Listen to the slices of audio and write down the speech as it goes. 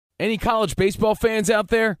Any college baseball fans out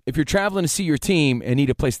there? If you're traveling to see your team and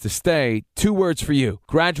need a place to stay, 2 words for you: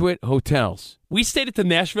 Graduate Hotels. We stayed at the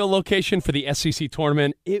Nashville location for the SEC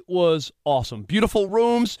tournament. It was awesome. Beautiful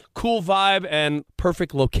rooms, cool vibe, and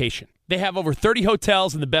perfect location. They have over 30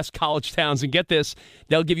 hotels in the best college towns, and get this,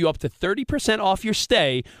 they'll give you up to 30% off your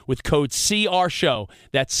stay with code CRSHOW.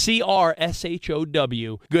 That's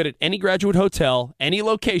CRSHOW. Good at any Graduate Hotel, any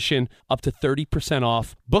location, up to 30%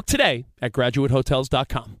 off. Book today at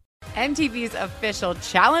graduatehotels.com. MTV's official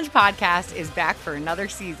Challenge podcast is back for another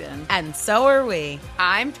season. And so are we.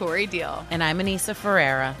 I'm Tori Deal. And I'm Anissa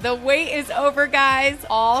Ferreira. The wait is over, guys.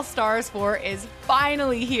 All Stars 4 is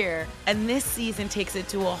finally here. And this season takes it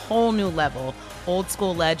to a whole new level. Old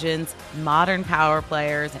school legends, modern power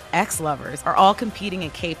players, and ex-lovers are all competing in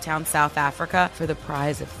Cape Town, South Africa for the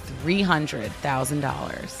prize of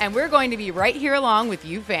 $300,000. And we're going to be right here along with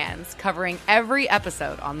you fans, covering every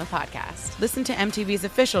episode on the podcast. Listen to MTV's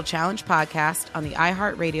official Challenge podcast on the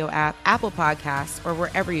iHeartRadio app, Apple Podcasts, or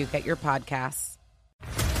wherever you get your podcasts.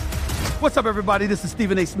 What's up, everybody? This is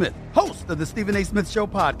Stephen A. Smith, host of the Stephen A. Smith Show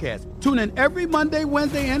podcast. Tune in every Monday,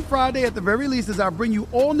 Wednesday, and Friday at the very least as I bring you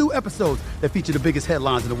all new episodes that feature the biggest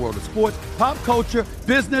headlines in the world of sports, pop culture,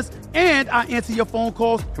 business, and I answer your phone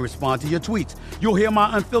calls and respond to your tweets. You'll hear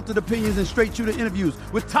my unfiltered opinions and straight-shooter interviews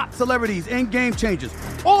with top celebrities and game changers.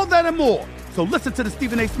 All that and more. So listen to the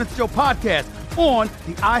Stephen A. Smith Show podcast on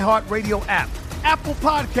the iHeartRadio app, Apple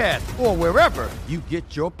Podcasts, or wherever you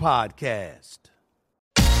get your podcast.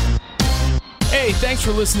 Hey, thanks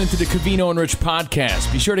for listening to the Covino and Rich podcast.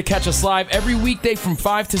 Be sure to catch us live every weekday from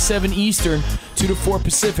 5 to 7 Eastern, 2 to 4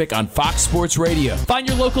 Pacific on Fox Sports Radio. Find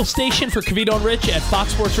your local station for Covino and Rich at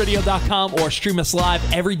foxsportsradio.com or stream us live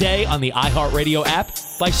every day on the iHeartRadio app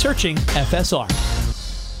by searching FSR.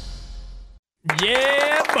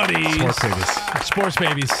 Yeah, buddies. Sports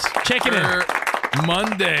babies. Check it in.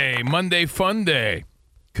 Monday fun day.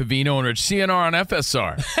 Covino and Rich, CNR on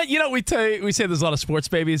FSR. You know, we say there's a lot of sports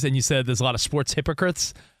babies, and you said there's a lot of sports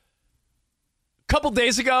hypocrites. A couple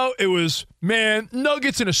days ago, it was, man,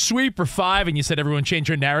 Nuggets in a sweep for 5, and you said everyone change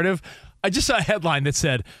your narrative. I just saw a headline that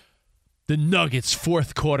said, the Nuggets'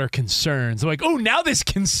 fourth quarter concerns. I'm like, oh, now there's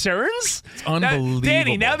concerns? It's unbelievable.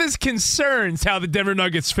 Danny, now there's concerns how the Denver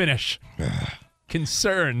Nuggets finish.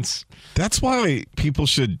 Concerns. That's why people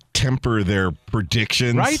should temper their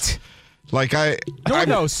predictions. Right? Like No one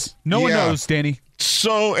knows. No one knows, Danny.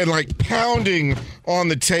 So, and like pounding on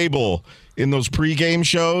the table in those pregame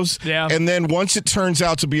shows. Yeah. And then once it turns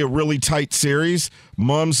out to be a really tight series,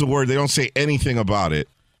 mum's the word. They don't say anything about it.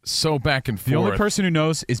 So back and forth. The only person who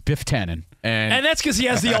knows is Biff Tannen. And that's because he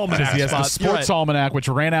has the almanac. He has the sports almanac, which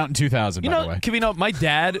ran out in 2000, by the way. Kevino, my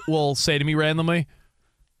dad will say to me randomly,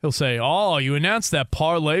 he'll say, oh, you announced that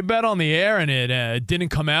parlay bet on the air and it didn't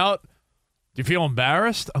come out. Do you feel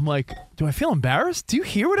embarrassed? I'm like, do I feel embarrassed? Do you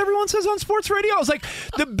hear what everyone says on sports radio? I was like,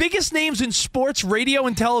 the biggest names in sports radio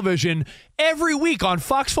and television every week on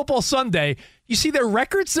Fox Football Sunday, you see their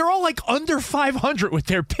records, they're all like under 500 with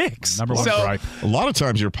their picks. Number one gripe. A lot of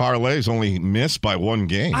times your parlays only miss by one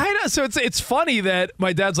game. I know. So it's funny that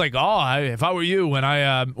my dad's like, oh, if I were you, when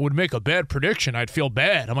I would make a bad prediction, I'd feel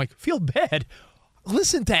bad. I'm like, feel bad?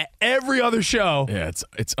 Listen to every other show. Yeah,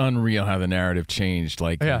 it's unreal how the narrative changed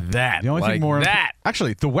that. The only like thing more that.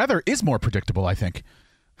 Actually, the weather is more predictable, I think.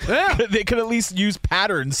 Yeah. They could at least use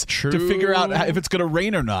patterns to figure out if it's going to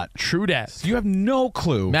rain or not. True that. You have no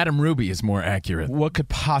clue. Madam Ruby is more accurate. What could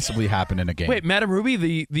possibly happen in a game? Wait, Madam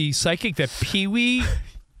Ruby, the psychic that Pee-wee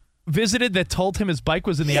visited that told him his bike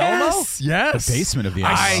was in the Alamo? Yes. The basement of the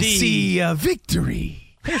Alamo. I see a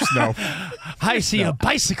victory. There's no. I see a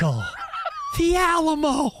bicycle. The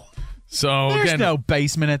Alamo. So There's again, no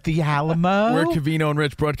basement at the Alamo. we're Covino and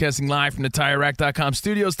Rich broadcasting live from the TireRack.com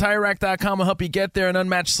studios. TireRack.com will help you get there. An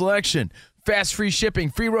unmatched selection, fast free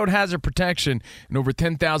shipping, free road hazard protection, and over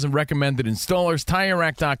 10,000 recommended installers.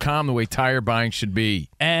 TireRack.com, the way tire buying should be.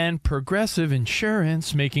 And Progressive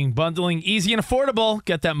Insurance, making bundling easy and affordable.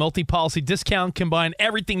 Get that multi-policy discount. Combine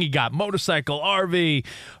everything you got. Motorcycle, RV,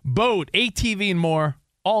 boat, ATV, and more.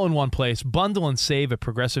 All in one place. Bundle and save at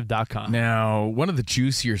Progressive.com. Now, one of the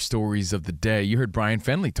juicier stories of the day, you heard Brian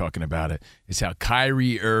Fenley talking about it, is how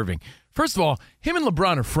Kyrie Irving, first of all, him and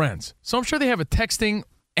LeBron are friends. So I'm sure they have a texting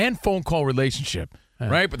and phone call relationship,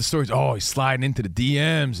 right? But the story's, he's sliding into the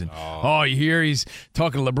DMs. And, you hear he's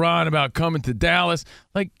talking to LeBron about coming to Dallas.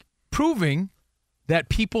 Like, proving that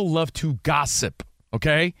people love to gossip,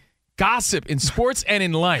 okay? Gossip in sports and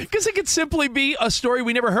in life. Because it could simply be a story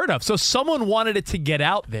we never heard of. So someone wanted it to get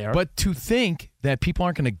out there. But to think that people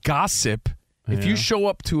aren't going to gossip If you show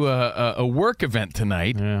up to a work event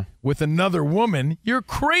tonight with another woman, you're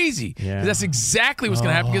crazy. Yeah. That's exactly what's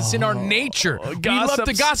going to happen because it's in our nature. We love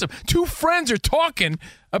to gossip. Two friends are talking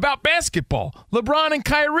about basketball, LeBron and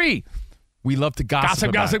Kyrie. We love to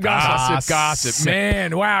gossip. Gossip.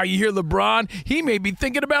 Man, wow, you hear LeBron? He may be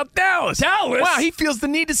thinking about Dallas. Wow, he feels the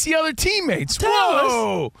need to see other teammates.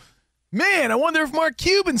 Whoa. Man, I wonder if Mark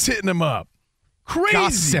Cuban's hitting him up. Crazy.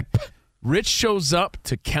 Gossip. Rich shows up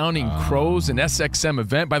to Counting Crows, an SXM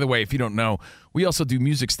event. By the way, if you don't know, we also do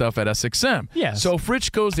music stuff at SXM. Yes. So if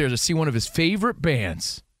Rich goes there to see one of his favorite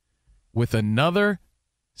bands with another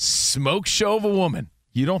smoke show of a woman,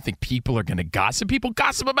 you don't think people are going to gossip? People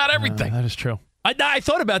gossip about everything. That is true. I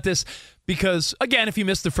thought about this because, again, if you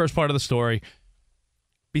missed the first part of the story,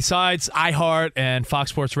 besides iHeart and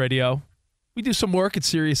Fox Sports Radio, we do some work at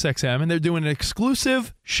SiriusXM, and they're doing an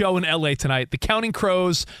exclusive show in L.A. tonight, the Counting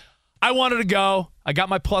Crows. I wanted to go. I got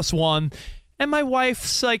my +1. And my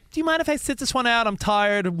wife's like, do you mind if I sit this one out? I'm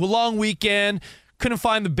tired. Long weekend. Couldn't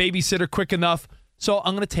find the babysitter quick enough. So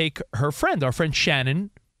I'm going to take her friend, our friend Shannon.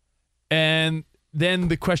 And then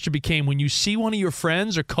the question became, when you see one of your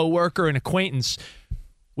friends or coworker, an acquaintance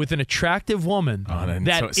with an attractive woman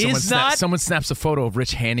someone snaps a photo of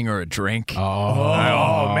Rich handing her a drink.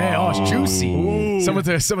 Oh man, it's juicy. Ooh. Someone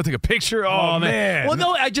took a picture. Oh man. Well,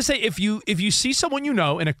 no, I just say if you see someone you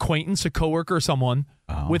know, an acquaintance, a coworker, or someone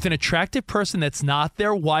with an attractive person that's not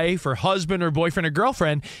their wife or husband or boyfriend or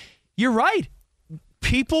girlfriend, you're right.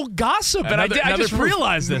 People gossip, and I just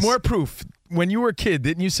realized this. More proof. When you were a kid,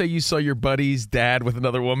 didn't you say you saw your buddy's dad with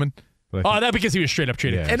another woman? That because he was straight up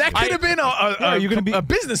cheating. Yeah. And that could have been a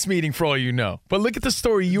business meeting for all you know. But look at the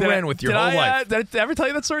story you ran with your whole life. Did I ever tell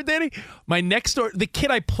you that story, Danny? My next door, the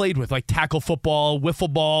kid I played with, like tackle football,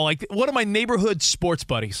 wiffle ball, like one of my neighborhood sports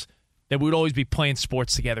buddies that we would always be playing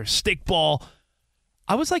sports together, stickball.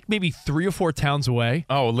 I was like maybe 3 or 4 towns away.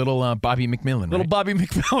 Oh, little Bobby McMillan, Little Bobby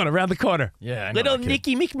McMillan around the corner. Yeah, I know little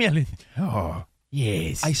Nicky McMillan. Oh,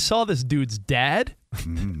 yes. I saw this dude's dad,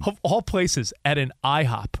 of all places, at an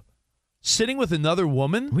IHOP. Sitting with another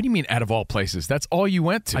woman? What do you mean out of all places? That's all you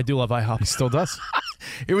went to. I do love IHOP. He still does.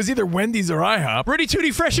 It was either Wendy's or IHOP. Rudy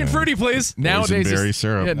Tooty Fresh and Fruity, please. Nowadays,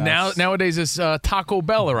 syrup. Yeah, nowadays it's Taco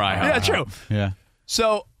Bell or IHOP. Yeah, true. Yeah.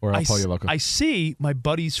 So or El Pollo Loco. I see my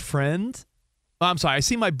buddy's friend. I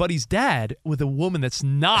see my buddy's dad with a woman that's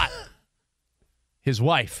not his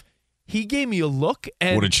wife. He gave me a look,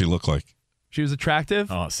 and what did she look like? She was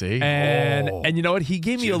attractive. Oh, see, and you know what? He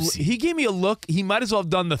gave me a look. He might as well have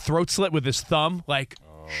done the throat slit with his thumb. Like,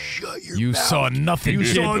 shut your mouth. Saw nothing. You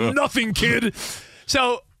saw nothing, kid.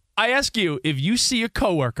 So I ask you, if you see a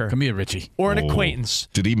coworker, come here, Richie, or an acquaintance,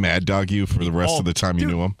 did he mad dog you for the rest of the time you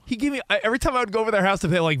knew him? He gave me every time I would go over their house to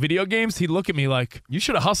play like video games. He'd look at me like, you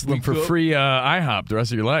should have hustled him for free IHOP the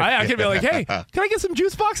rest of your life. I could be like, hey, can I get some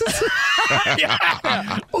juice boxes?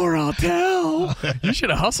 Yeah. Or I'll tell. You should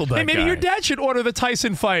have hustled that. Hey, maybe guy. your dad should order the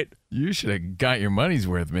Tyson fight. You should have got your money's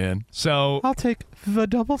worth, man. So I'll take the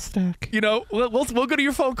double stack. You know, we'll go to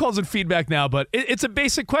your phone calls and feedback now, but it's a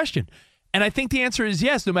basic question. And I think the answer is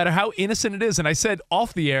yes, no matter how innocent it is. And I said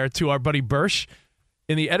off the air to our buddy Bersh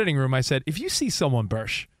in the editing room, I said, if you see someone,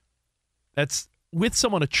 Bersh, that's with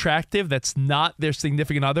someone attractive that's not their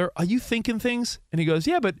significant other, are you thinking things? And he goes,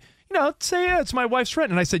 yeah, but, say it's my wife's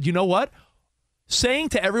friend. And I said, you know what? Saying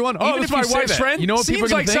to everyone, even if my wife's friend, you know what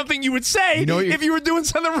seems like something you would say if you were doing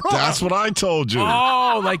something wrong. That's what I told you.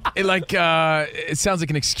 Oh, it sounds like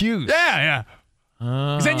an excuse. Yeah.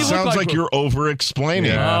 Then you sounds look like you're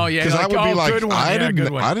over-explaining. Oh, yeah. Because I would be like,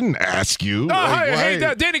 good one. I didn't ask you. Hey,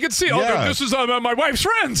 Danny, good to see you. Yeah. Oh, this is my wife's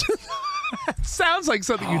friends. Sounds like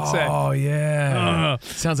something you'd say. Oh, yeah.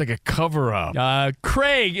 Sounds like a cover-up.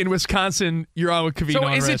 Craig in Wisconsin, you're on with Covino. So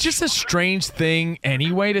is it just a strange thing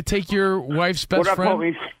anyway to take your wife's best friend?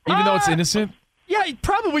 Homies? Even though it's innocent? Yeah,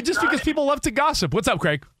 probably just because people love to gossip. What's up,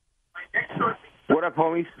 Craig? What up,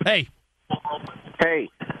 homies? Hey,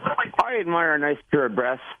 I admire a nice pair of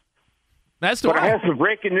breasts. that's the But I one. have some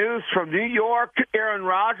breaking news from New York. Aaron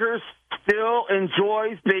Rodgers still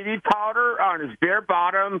enjoys baby powder on his bare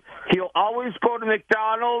bottom. He'll always go to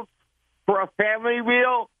McDonald's for a family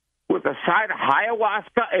meal with a side of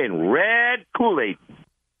ayahuasca and red Kool-Aid.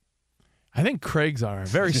 I think Craig's our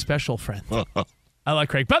very special friend. I like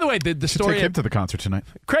Craig. By the way, the story. Take him to the concert tonight.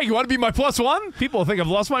 Craig, you want to be my +1? People think I've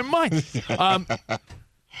lost my mind.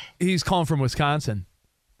 He's calling from Wisconsin.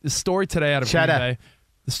 The story today out of Green Bay.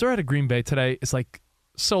 The story out of Green Bay today is like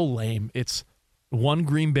so lame. It's one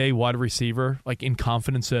Green Bay wide receiver, like in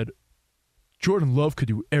confidence, said, Jordan Love could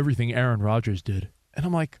do everything Aaron Rodgers did. And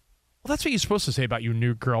I'm like, well, that's what you're supposed to say about your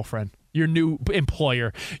new girlfriend. your new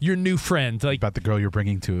employer, your new friend, like About the girl you're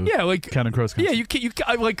bringing to Counting Crows concert. Yeah, you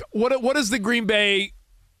like what is the Green Bay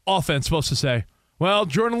offense supposed to say? Well,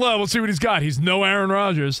 Jordan Love, we'll see what he's got. He's no Aaron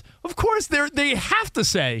Rodgers. Of course, they have to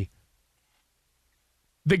say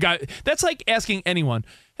the guy. That's like asking anyone,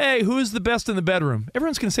 hey, who's the best in the bedroom?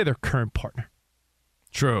 Everyone's going to say their current partner.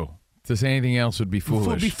 True. To say anything else would be foolish.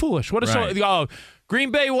 Would be foolish. What is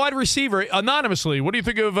Green Bay wide receiver anonymously? What do you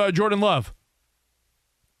think of Jordan Love?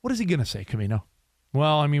 What is he going to say, Camino?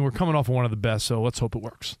 Well, I mean, we're coming off of one of the best, so let's hope it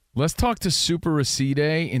works. Let's talk to Super Racide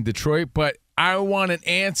in Detroit, but I want an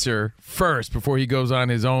answer first before he goes on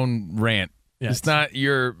his own rant. Yeah, it's not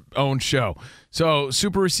your own show. So,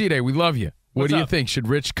 Super Racide, we love you. What do you think? Should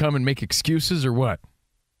Rich come and make excuses or what?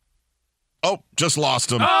 Oh, just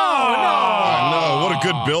lost him. Oh, no. I know. What a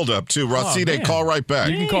good build-up, too. Racide, call right back.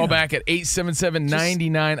 You can call back at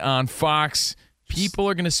 877-99 on Fox. People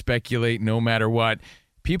are going to speculate no matter what.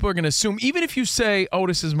 People are going to assume, even if you say, oh,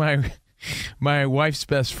 this is my wife's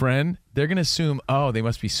best friend, they're going to assume, oh, they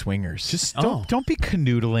must be swingers. Just don't be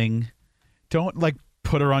canoodling. Don't,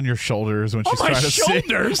 put her on your shoulders when she's trying to sing.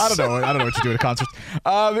 I don't know what you do at a concert.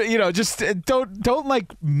 Just don't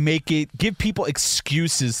make it. Give people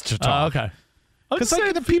excuses to talk. Okay. Because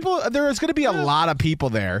the people, there's going to be a lot of people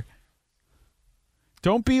there.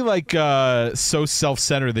 Don't be so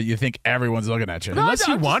self-centered that you think everyone's looking at you. Unless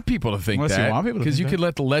you want people to think that. Because you could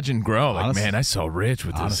let the legend grow. Man, I saw Rich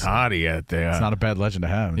with this hottie at there. It's not a bad legend to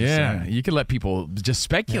have. Yeah, you can let people just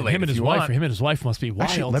speculate. Him and his wife must be wild.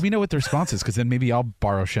 Actually, let me know what the response is, because then maybe I'll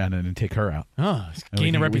borrow Shannon and take her out.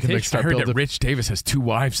 Gain a reputation. I heard that Rich Davis has 2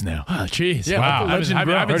 wives now. Oh, jeez. Yeah, wow. I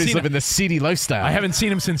heard he's living the seedy lifestyle. I haven't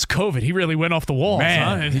seen him since COVID. He really went off the walls.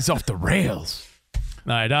 Man, he's off the rails.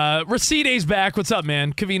 All right, Racide's back. What's up,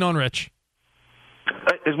 man? Cavino and Rich.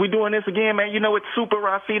 Is we doing this again, man? You know it's Super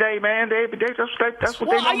Racide, man. That's what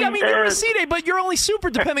they know. I mean, you're Racide, but you're only super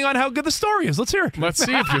depending on how good the story is. Let's hear it. Let's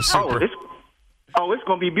see if you're super. It's going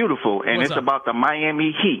to be beautiful, and it's about the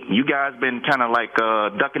Miami Heat. You guys been kind of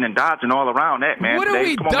ducking and dodging all around that, man. What are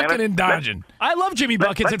we ducking and dodging? I love Jimmy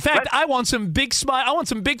Buckets. In fact, I want some big smile. I want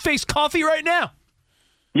some big face coffee right now.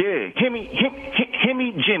 Yeah, Hemi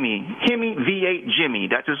V8 Jimmy.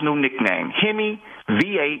 That's his new nickname. Hemi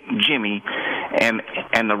V8 Jimmy, and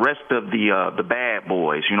the rest of the bad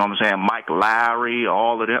boys. You know what I'm saying? Mike Lowry,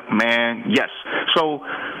 all of them, man. Yes. So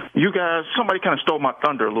you guys, somebody kind of stole my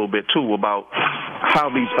thunder a little bit too about how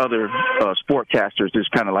these other sportcasters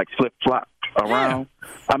just kind of flip flop around. Yeah.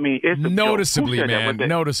 I mean, it's noticeably, man.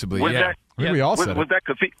 Noticeably, yeah. We all said was that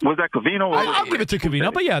Cavino? I'll give it to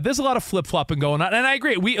Cavino, but yeah, there's a lot of flip flopping going on, and I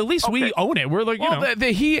agree. We own it.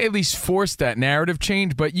 We're he at least forced that narrative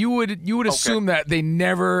change, but you would assume that they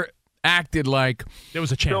never acted like there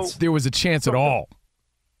was a chance. There was a chance at all.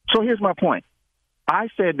 So here's my point. I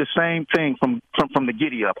said the same thing from the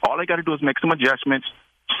giddy up. All they got to do is make some adjustments,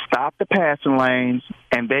 stop the passing lanes,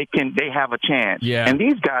 and they have a chance. Yeah. And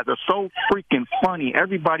these guys are so freaking funny.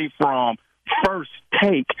 Everybody from First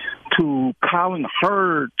Take to Colin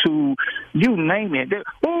Hurd to you name it.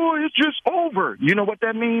 It's just over. You know what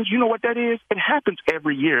that means? You know what that is? It happens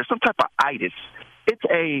every year. Some type of itis.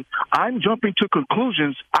 It's I'm jumping to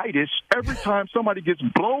conclusions itis every time somebody gets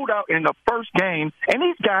blowed out in the first game, and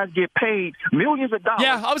these guys get paid millions of dollars.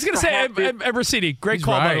 Yeah, I was going to say, Racide, great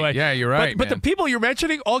call, by the way. Yeah, you're right. But the people you're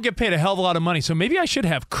mentioning all get paid a hell of a lot of money, so maybe I should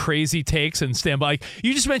have crazy takes and stand by.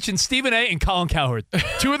 You just mentioned Stephen A. and Colin Cowherd,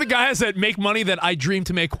 2 of the guys that make money that I dream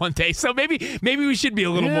to make one day. So maybe we should be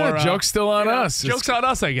a little more. Joke's still on us. Joke's on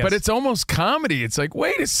us, I guess. But it's almost comedy. It's like,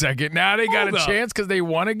 wait a second, now they got a chance because they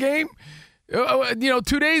won a game? 2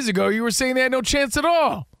 days ago, you were saying they had no chance at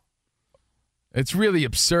all. It's really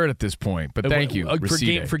absurd at this point, but thank you.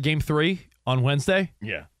 For game 3 on Wednesday?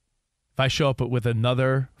 Yeah. If I show up with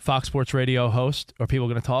another Fox Sports Radio host, are people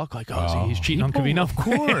going to talk he's cheating on Cavino? Of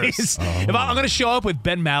course. If I'm going to show up with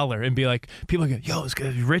Ben Maller and be like, people are going,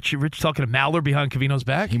 is Rich talking to Maller behind Cavino's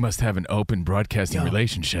back? He must have an open broadcasting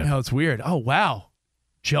relationship. It's weird. Oh, wow.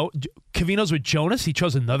 Cavino's with Jonas. He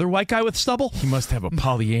chose another white guy with stubble. He must have a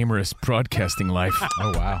polyamorous broadcasting life.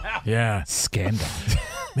 Oh, wow. Yeah. Scandal.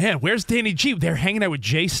 Man, where's Danny G? They're hanging out with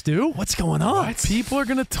Jay Stu? What's going on? What? People are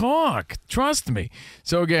going to talk. Trust me.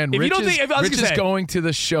 So, again, Rich is going to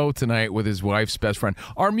the show tonight with his wife's best friend,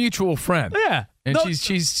 our mutual friend. Yeah. And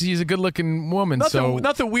she's a good-looking woman.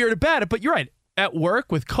 Nothing weird about it, but you're right. at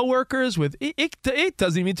work with coworkers, with it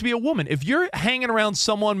doesn't even need to be a woman. If you're hanging around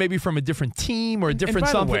someone maybe from a different team or a different and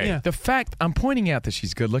by something, the way, the fact I'm pointing out that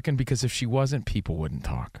she's good looking because if she wasn't, people wouldn't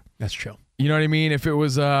talk. That's true. You know what I mean? If it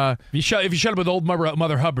was if you shut up with old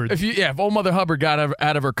Mother Hubbard. If old Mother Hubbard got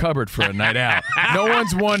out of her cupboard for a night out, no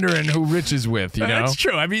one's wondering who Rich is with. You know, that's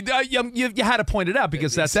true. I mean, you had to point it out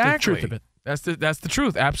because that's the truth of it. That's the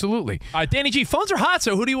truth. Absolutely. All right, Danny G, phones are hot.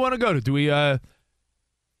 So who do you want to go to? Do we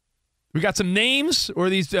got some names, or are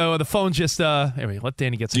these the phones just? Anyway, let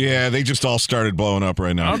Danny get some. Yeah, they just all started blowing up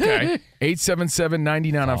right now. Okay.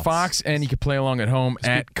 877-99 on Fox, and you can play along at home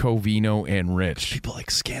at Covino and Rich. People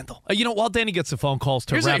like scandal. While Danny gets the phone calls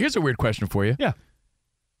to here's a weird question for you. Yeah.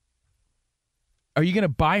 Are you going to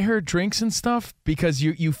buy her drinks and stuff because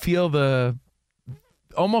you feel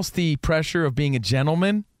almost the pressure of being a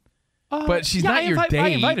gentleman? But she's not your date. I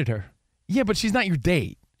invited her. Yeah, but she's not your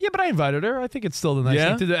date. Yeah, but I invited her. I think it's still the nice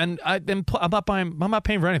thing to do. And I'm not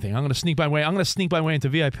paying for anything. I'm going to sneak my way into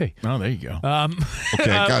VIP. Oh, there you go. Okay,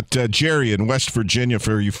 got Jerry in West Virginia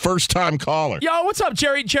for you, first-time caller. Yo, what's up,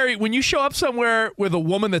 Jerry? Jerry, when you show up somewhere with a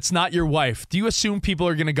woman that's not your wife, do you assume people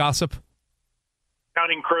are going to gossip?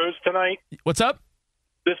 Counting crows tonight. What's up?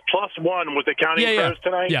 This +1 was the counting crows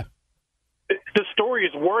tonight. Yeah. The story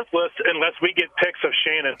is worthless unless we get pics of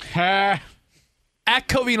Shannon. At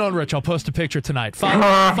Covino and Rich, I'll post a picture tonight.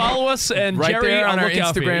 Follow us, and right Jerry, there on I'll our look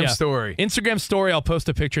out for you. Instagram story. Instagram story, I'll post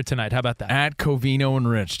a picture tonight. How about that? At Covino and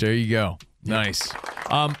Rich. There you go. Nice.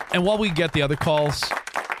 And while we get the other calls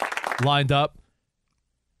lined up,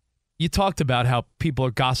 you talked about how people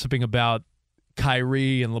are gossiping about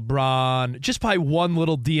Kyrie and LeBron just by one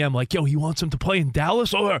little DM, like, yo, he wants him to play in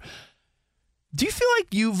Dallas? Or do you feel like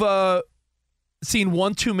you've seen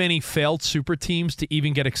one too many failed super teams to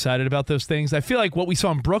even get excited about those things? I feel like what we saw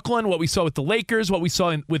in Brooklyn, what we saw with the Lakers, what we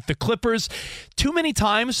saw with the Clippers, too many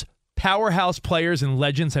times powerhouse players and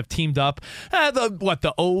legends have teamed up.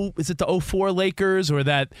 Is it the 04 Lakers or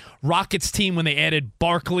that Rockets team when they added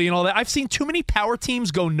Barkley and all that? I've seen too many power teams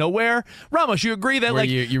go nowhere. Ramos, you agree that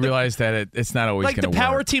you realize that it's not always going to work? Like the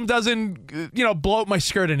power team doesn't blow up my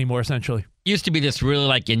skirt anymore, essentially. Used to be this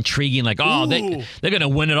really intriguing, they're going to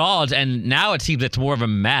win it all, and now it seems it's more of a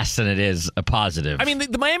mess than it is a positive. I mean,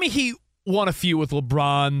 the Miami Heat won a few with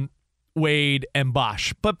LeBron, Wade, and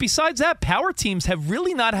Bosh, but besides that, power teams have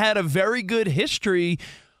really not had a very good history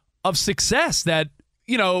of success. That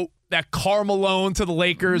Karl Malone to the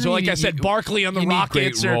Lakers, or like I said, Barkley on the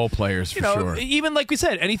Rockets, great role players for sure. Even like we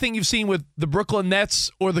said, anything you've seen with the Brooklyn Nets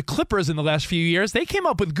or the Clippers in the last few years, they came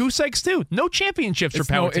up with goose eggs too. No championships for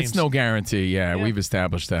power teams. It's no guarantee. Yeah, we've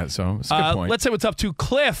established that, so it's a good point. Let's say what's up to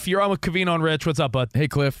Cliff. You're on with Covino and Rich. What's up, bud? Hey,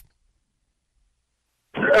 Cliff.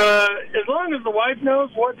 As long as the wife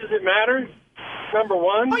knows, what does it matter? Number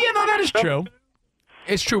one. Oh yeah, no, that is true.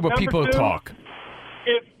 It's true, but people talk.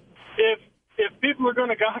 If people are going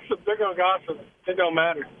to gossip, they're going to gossip. It don't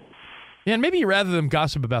matter. Yeah, and maybe you'd rather them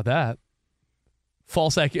gossip about that.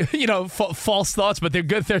 False thoughts, but they're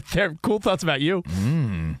good. They're cool thoughts about you.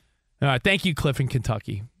 All right, thank you, Cliff in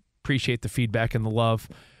Kentucky. Appreciate the feedback and the love.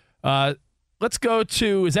 Let's go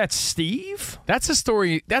to, is that Steve? That's a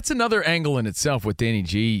story. That's another angle in itself, what Danny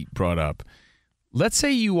G brought up. Let's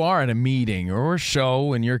say you are at a meeting or a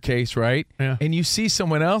show, in your case, right? Yeah. And you see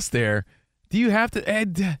someone else there. Do you have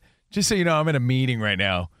to, just so you know, I'm at a meeting right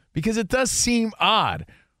now? Because it does seem odd,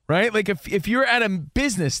 right? Like if you're at a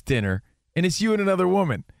business dinner and it's you and another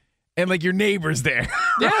woman and like your neighbor's there,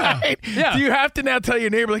 right? Yeah. Do you have to now tell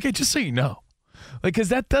your neighbor, like, hey, just so you know? Like, because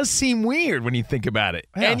that does seem weird when you think about it.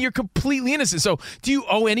 Yeah. And you're completely innocent. So do you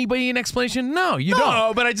owe anybody an explanation? No, you don't.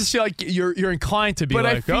 No, but I just feel like you're inclined to be but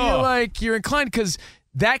I feel like you're inclined because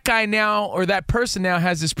that guy now or that person now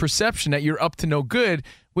has this perception that you're up to no good,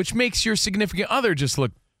 which makes your significant other just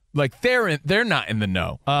look like they're not in the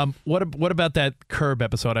know. What about that Curb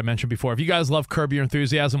episode I mentioned before? If you guys love Curb Your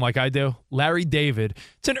Enthusiasm like I do, Larry David,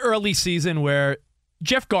 it's an early season where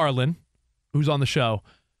Jeff Garlin, who's on the show,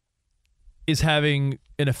 is having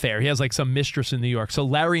an affair. He has like some mistress in New York. So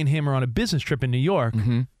Larry and him are on a business trip in New York.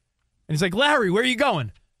 Mm-hmm. And he's like, Larry, where are you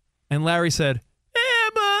going? And Larry said,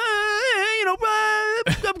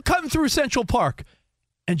 I'm cutting through Central Park.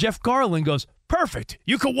 And Jeff Garlin goes, perfect.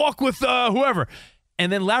 You can walk with whoever.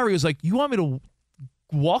 And then Larry was like, you want me to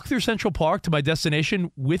walk through Central Park to my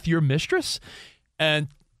destination with your mistress? And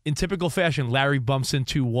in typical fashion, Larry bumps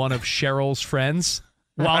into one of Cheryl's friends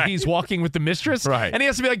while he's walking with the mistress. Right. And he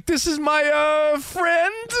has to be like, this is my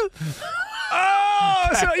friend. So,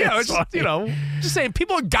 it's just saying,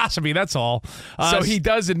 people are gossipy, that's all. So he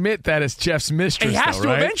does admit that it's Jeff's mistress, he has though, to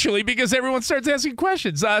right? eventually because everyone starts asking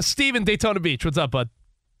questions. Steve in Daytona Beach, what's up, bud?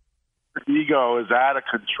 Your ego is out of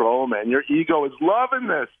control, man. Your ego is loving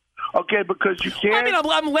this. Okay, because you can't. I mean,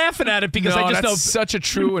 I'm laughing at it because I just know that's such a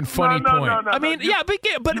true and funny point. No, I mean, yeah, but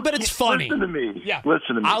it's funny. Listen to me. Yeah,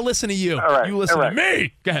 listen to me. I'll listen to you. All right, you listen all right. to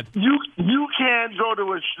me. Go ahead. You can't go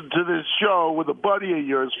to this show with a buddy of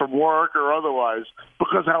yours from work or otherwise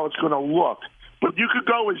because how it's going to look. But you could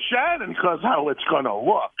go with Shannon because how it's going to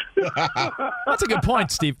look. That's a good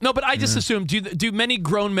point, Steve. No, but I just assume, do many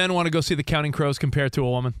grown men want to go see The Counting Crows compared to a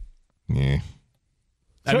woman? Yeah.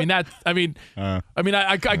 I mean, I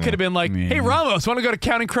could have been like, hey, Ramos, want to go to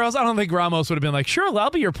Counting Crows? I don't think Ramos would have been like, sure,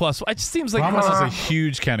 I'll be your plus. It just seems like Ramos is a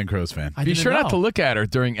huge Counting Crows fan. Be sure not to look at her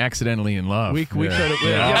during Accidentally in Love. We could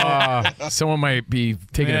have. Someone might be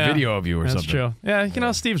taking a video of you or something. That's true.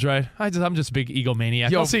 Yeah, Steve's right. I'm just a big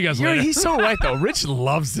egomaniac. I'll see you guys later. He's so right, though. Rich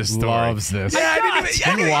loves this story. Loves this. Yeah,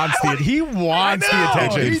 he wants the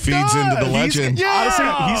attention. It feeds into the legend.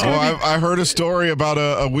 Honestly, I heard a story about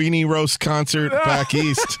a weenie roast concert back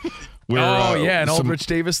east. Where, an old Rich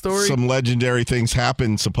Davis story. Some legendary things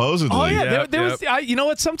happened supposedly. Oh yeah, there was. You know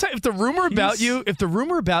what? Sometimes if the rumor about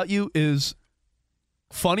you is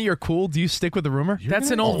funny or cool, do you stick with the rumor?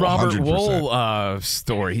 That's an old Robert Wool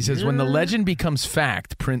story. He says when the legend becomes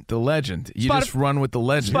fact, print the legend. You just run with the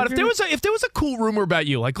legend. But if there was a cool rumor about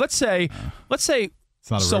you, like let's say it's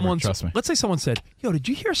not a rumor, trust me. Let's say someone said, "Yo, did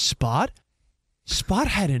you hear Spot? Spot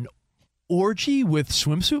had an orgy with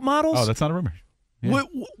swimsuit models." Oh, that's not a rumor. Yeah.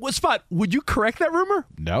 What Spot? Would you correct that rumor?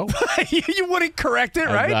 No, you wouldn't correct it,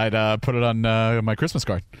 right? I'd put it on my Christmas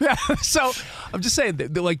card. Yeah. So I'm just saying,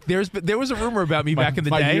 like, there was a rumor about me back in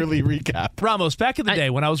the day. My yearly recap. Ramos, back in the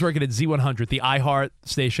day when I was working at Z100, the iHeart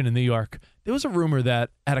station in New York, there was a rumor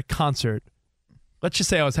that at a concert, let's just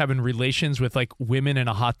say I was having relations with like women in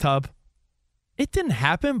a hot tub. It didn't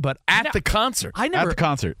happen, but at the concert. I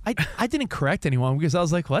didn't correct anyone because I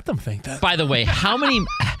was like, let them think that. By the way, how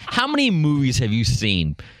many movies have you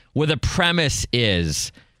seen where the premise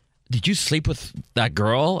is, did you sleep with that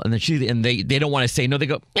girl? And then they don't want to say no. They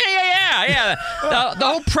go, yeah. The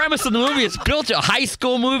whole premise of the movie is built to high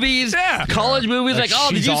school movies, college movies. Like, oh,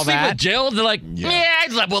 did you sleep with Jill? They're like, yeah, I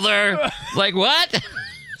slept with her. Like, what?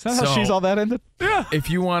 Is that how she's all that ended? Yeah. If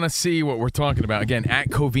you want to see what we're talking about, again, at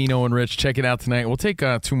Covino and Rich, check it out tonight. We'll take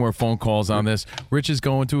 2 more phone calls on this. Rich is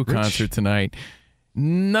going to a concert tonight.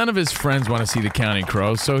 None of his friends want to see the Counting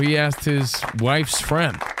Crows, so he asked his wife's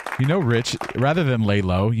friend. You know, Rich, rather than lay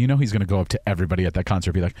low, you know he's going to go up to everybody at that concert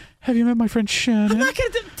and be like, have you met my friend Shannon? I'm not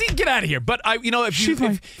going to get out of here. But,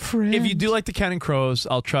 if you do like the Counting Crows,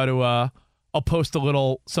 I'll try to... I'll post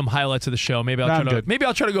some highlights of the show. Maybe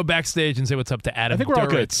I'll try to go backstage and say what's up to Adam. I think we're all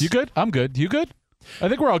good. You good? I'm good. You good? I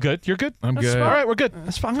think we're all good. You're good? I'm good. All right, we're good. I'm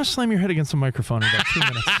going to slam your head against the microphone in about 2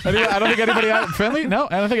 minutes. I don't think anybody friendly? No,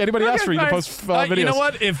 I don't think anybody asked for you to post videos. You know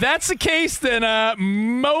what? If that's the case, then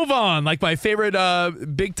move on. Like my favorite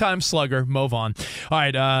big-time slugger, move on. All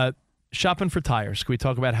right, shopping for tires. Can we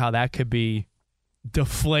talk about how that could be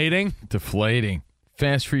deflating? Deflating.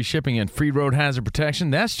 Fast free shipping and free road hazard protection,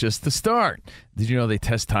 that's just the start. Did you know they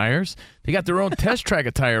test tires? They got their own test track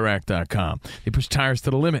at TireRack.com. They push tires to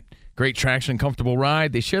the limit. Great traction, comfortable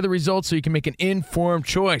ride. They share the results so you can make an informed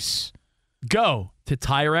choice. Go to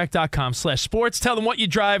TireRack.com/sports. Tell them what you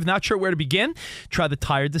drive. Not sure where to begin? Try the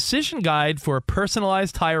Tire Decision Guide for a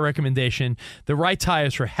personalized tire recommendation. The right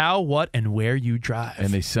tires for how, what, and where you drive. And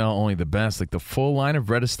they sell only the best, like the full line of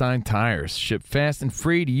Vredestein tires. Ship fast and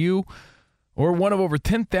free to you or one of over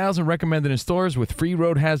 10,000 recommended installers with free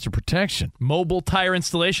road hazard protection. Mobile tire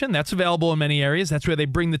installation, that's available in many areas. That's where they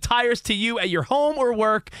bring the tires to you at your home or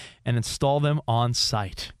work and install them on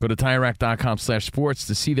site. Go to TireRack.com/sports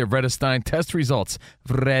to see their Vredestein test results.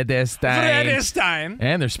 Vredestein.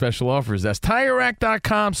 And their special offers. That's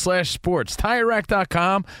TireRack.com/sports.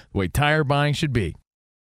 TireRack.com, the way tire buying should be.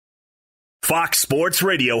 Fox Sports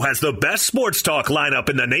Radio has the best sports talk lineup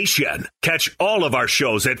in the nation. Catch all of our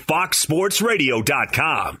shows at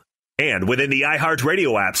foxsportsradio.com. And within the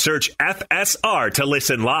iHeartRadio app, search FSR to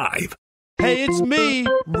listen live. Hey, it's me,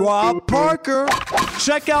 Rob Parker.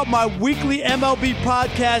 Check out my weekly MLB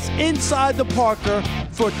podcast, Inside the Parker,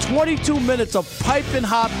 for 22 minutes of piping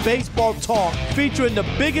hot baseball talk featuring the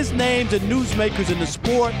biggest names and newsmakers in the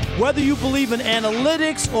sport. Whether you believe in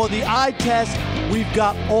analytics or the eye test, we've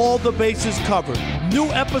got all the bases covered. New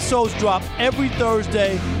episodes drop every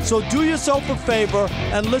Thursday, so do yourself a favor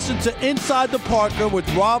and listen to Inside the Parker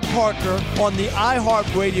with Rob Parker on the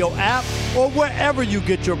iHeartRadio app or wherever you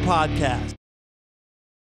get your podcast.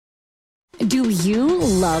 Do you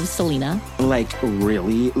love Selena? Like,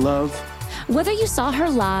 really love? Whether you saw her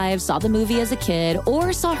live, saw the movie as a kid,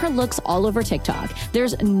 or saw her looks all over TikTok,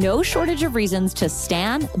 there's no shortage of reasons to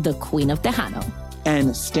stan the Queen of Tejano.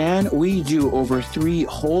 And Stan, we do over 3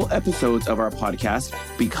 whole episodes of our podcast,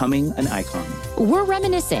 Becoming an Icon. We're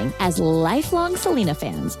reminiscing as lifelong Selena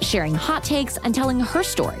fans, sharing hot takes and telling her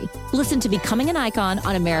story. Listen to Becoming an Icon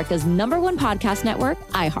on America's #1 podcast network,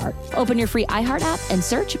 iHeart. Open your free iHeart app and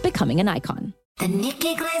search Becoming an Icon. The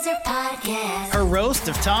Nikki Glaser Podcast. Her roast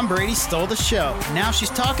of Tom Brady stole the show. Now she's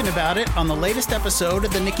talking about it on the latest episode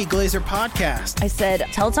of the Nikki Glaser Podcast. I said,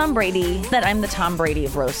 tell Tom Brady that I'm the Tom Brady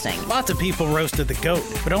of roasting. Lots of people roasted the GOAT,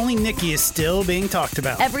 but only Nikki is still being talked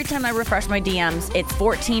about. Every time I refresh my DMs, it's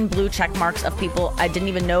 14 blue check marks of people I didn't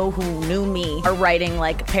even know who knew me are writing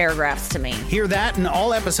like paragraphs to me. Hear that in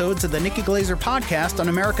all episodes of the Nikki Glaser Podcast on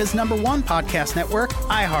America's #1 podcast network,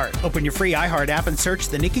 iHeart. Open your free iHeart app and search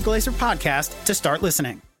the Nikki Glaser Podcast to start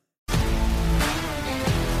listening.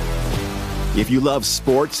 If you love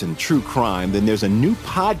sports and true crime, then there's a new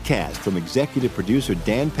podcast from executive producer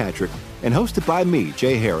Dan Patrick and hosted by me,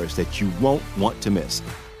 Jay Harris, that you won't want to miss.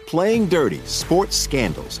 Playing Dirty: Sports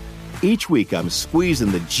Scandals. Each week, I'm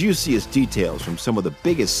squeezing the juiciest details from some of the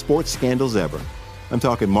biggest sports scandals ever. I'm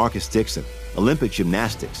talking Marcus Dixon, Olympic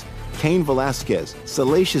gymnastics, Cain Velasquez,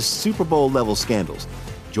 salacious Super Bowl-level scandals.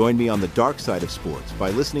 Join me on the dark side of sports by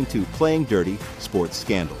listening to Playing Dirty: Sports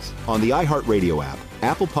Scandals on the iHeartRadio app,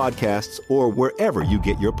 Apple Podcasts, or wherever you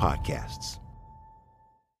get your podcasts.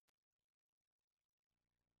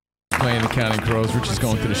 Playing the Counting Crows. Rich is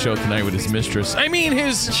going to the show tonight with his mistress. I mean,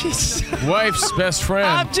 his wife's best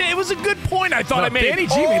friend. It was a good point I thought I made. Danny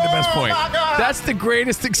G made the best point. That's the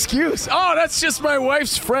greatest excuse. Oh, that's just my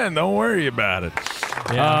wife's friend. Don't worry about it.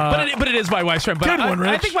 Yeah. But it is my wife's friend. But Good one, Rich.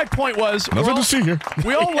 I think my point was Nothing to see here.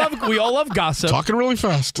 We all love gossip. Talking really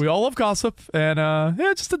fast. We all love gossip, and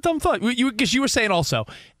just a dumb thought. Because you were saying also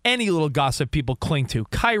any little gossip people cling to.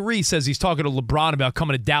 Kyrie says he's talking to LeBron about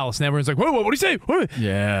coming to Dallas, and everyone's like, "Whoa, what do you say?" What?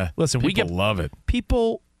 Yeah. Listen, people love it.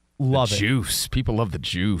 People love the juice. People love the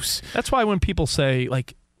juice. That's why when people say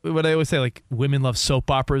like. What I always say, like, women love soap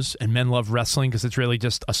operas and men love wrestling because it's really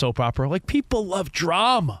just a soap opera. Like, people love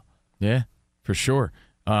drama. Yeah, for sure.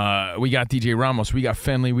 We got DJ Ramos. We got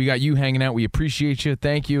Fenley. We got you hanging out. We appreciate you.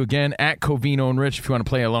 Thank you again. At Covino and Rich, if you want to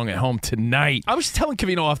play along at home tonight. I was telling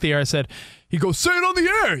Covino off the air, I said, he goes, say it on the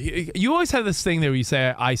air. You always have this thing there where you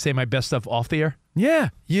say, I say my best stuff off the air. Yeah,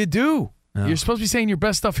 you do. Oh. You're supposed to be saying your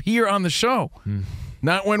best stuff here on the show.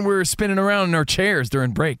 Not when we're spinning around in our chairs during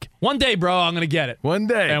break. One day, bro, I'm going to get it. One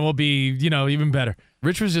day. And we'll be, even better.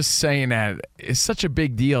 Rich was just saying that it's such a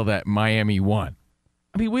big deal that Miami won.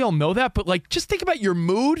 I mean, we all know that, but like, just think about your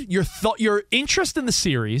mood, your thought, your interest in the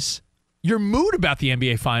series, your mood about the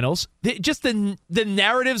NBA Finals, just the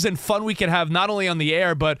narratives and fun we can have not only on the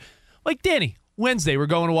air, but like Danny, Wednesday we're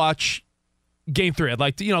going to watch Game 3. I'd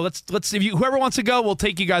like to, let's if whoever wants to go, we'll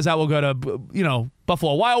take you guys out. We'll go to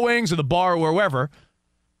Buffalo Wild Wings or the bar or wherever.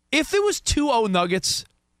 If it was 2-0 Nuggets,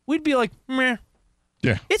 we'd be like, meh.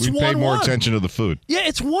 Yeah, it's we pay more attention to the food. Yeah,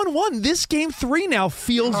 it's 1-1. This Game 3 now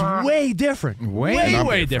feels way different.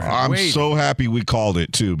 Way different. I'm so happy we called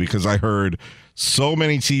it, too, because I heard so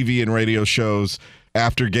many TV and radio shows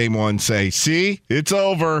after Game 1 say, see, it's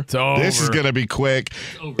over. It's over. This is going to be quick.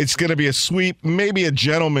 It's going to be a sweep, maybe a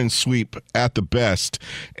gentleman's sweep at the best.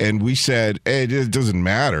 And we said, hey, it doesn't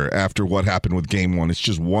matter after what happened with Game 1. It's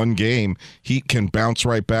just one game. Heat can bounce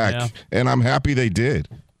right back. Yeah. And I'm happy they did.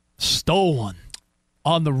 Stole one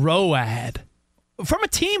on the ROAD. From a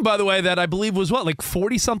team, by the way, that I believe was,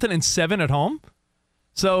 40-something and 7 at home?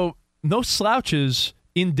 So, no slouches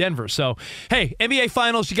in Denver. So, hey, NBA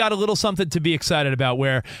Finals, you got a little something to be excited about,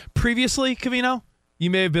 where previously, Covino, you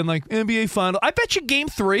may have been like, NBA Finals. I bet you Game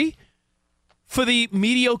 3, for the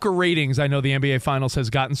mediocre ratings I know the NBA Finals has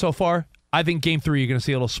gotten so far, I think Game 3 you're going to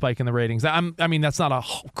see a little spike in the ratings. I mean, that's not a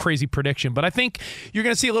crazy prediction, but I think you're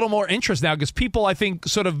going to see a little more interest now because people, I think,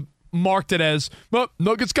 sort of marked it as, well,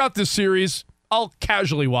 Nuggets got this series. I'll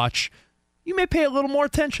casually watch. You may pay a little more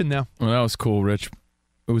attention now. Well, that was cool, Rich.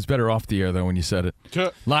 It was better off the air, though, when you said it.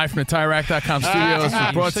 Live from the TireRack.com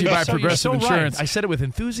studios. Brought to you by Progressive Insurance. Right. I said it with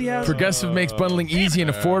enthusiasm. Progressive makes bundling easy and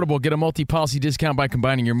affordable. Get a multi-policy discount by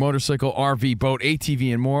combining your motorcycle, RV, boat,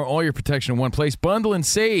 ATV, and more. All your protection in one place. Bundle and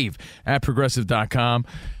save at Progressive.com.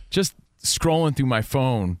 Just scrolling through my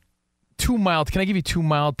phone. 2 mild. Can I give you 2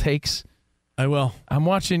 mild takes? I will. I'm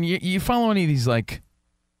watching. You follow any of these, like,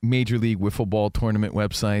 Major League Wiffle Ball tournament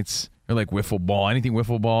websites? Or like wiffle ball, anything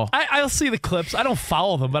wiffle ball. I'll see the clips. I don't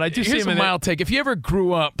follow them, but I do see them. Here's a mild take. If you ever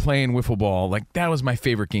grew up playing wiffle ball, like that was my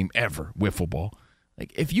favorite game ever, wiffle ball.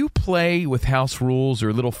 Like if you play with house rules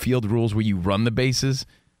or little field rules where you run the bases,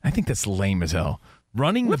 I think that's lame as hell.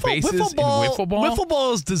 Running the bases in wiffle ball? Wiffle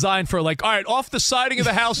ball is designed for, like, all right, off the siding of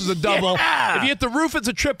the house is a double. Yeah. If you hit the roof, it's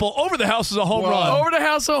a triple. Over the house is a home run. Over the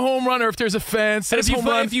house, a home run, or if there's a fence, And it's if home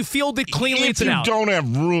run. you field it cleanly, it's an out. You don't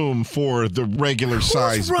have room for the regular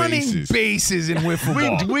size running bases. bases in wiffle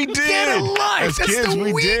ball? We did. Get a life. As That's kids, the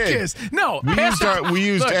we weakest. did. No, We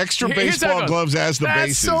used extra here's how baseball it goes. gloves as the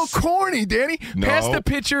bases. That's so corny, Danny. No. Pass the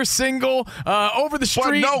pitcher, single, over the But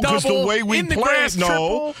street, no, because double, the way we in the played, grass,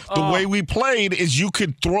 triple. the way we played is you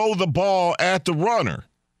could throw the ball at the runner.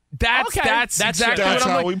 That's exactly That's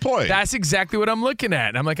what how I'm we play. That's exactly what I'm looking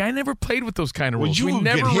at. I'm like, I never played with those kind of Well, rules. you we would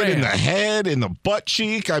never get hit ran. in the head, in the butt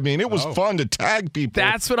cheek. I mean, it was fun to tag people.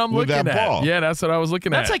 That's what I'm with looking that at. ball. Yeah, that's what I was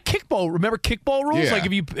looking That's at. like kickball. Remember kickball rules? Yeah. Like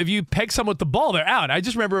if you peg someone with the ball, they're out. I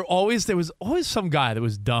just remember there was always some guy that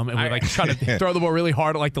was dumb and would like try to throw the ball really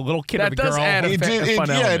hard at like the little kid or That the does girl. add a fun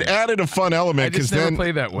Yeah, element. it added a fun element I because just never then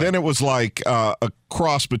played that way. Then it was like a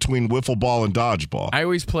cross between wiffle ball and dodgeball. I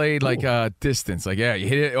always played like distance. Like, yeah, you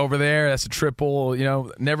hit it over there, that's a triple. You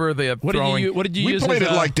know, never the throwing. What did you We use? played as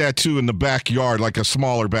it like that too in the backyard, like a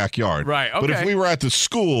smaller backyard. Right, But if okay. we were at the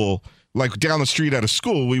school, like down the street at a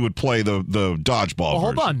school, we would play the dodgeball. Well,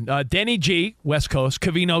 hold version. on. Danny G, West Coast.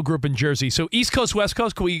 Covino grew up in Jersey. So East Coast, West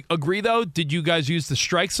Coast. Can we agree though? Did you guys use the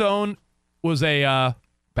strike zone? Was a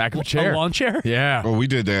back of a chair, lawn chair? Yeah. Oh, we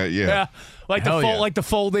did that. Yeah. Yeah, like Hell yeah. like the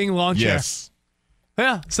folding lawn chair. Yes.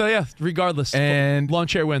 Yeah. So yeah, regardless, And lawn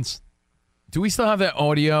chair wins. do we still have that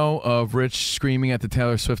audio of Rich screaming at the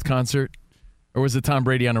Taylor Swift concert? Or was it Tom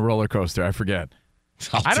Brady on a roller coaster? I forget.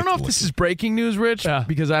 I don't know if this is breaking news, Rich,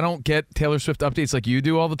 because I don't get Taylor Swift updates like you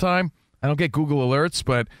do all the time. I don't get Google alerts,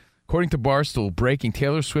 but according to Barstool, breaking,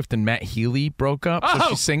 Taylor Swift and Matt Healy broke up. So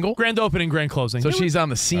she's single. Grand opening, grand closing. So she's on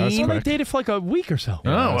the scene. They dated for like a week or so. Oh,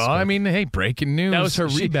 well, I mean, hey, breaking news. That was her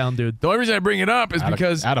rebound, dude. The only reason I bring it up is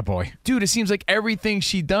because, attaboy. dude, it seems like everything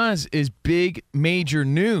she does is big, major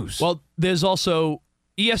news. Well, there's also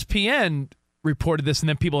ESPN reported this, and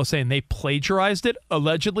then people are saying they plagiarized it,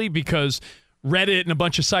 allegedly, because Reddit and a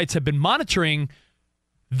bunch of sites have been monitoring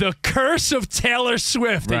the curse of Taylor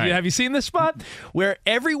Swift. Right. Have you seen this spot? Where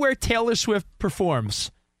everywhere Taylor Swift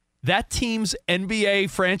performs, that team's NBA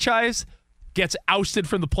franchise gets ousted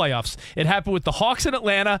from the playoffs. It happened with the Hawks in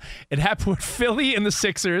Atlanta. It happened with Philly and the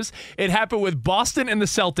Sixers. It happened with Boston and the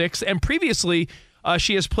Celtics. And previously,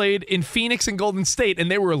 she has played in Phoenix and Golden State, and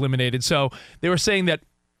they were eliminated. So they were saying that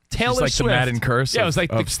Taylor Just like Swift, the Madden curse yeah, it was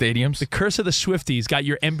like of stadiums. The curse of the Swifties got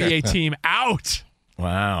your NBA team out.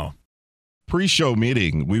 Wow. Pre-show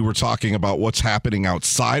meeting, we were talking about what's happening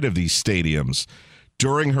outside of these stadiums.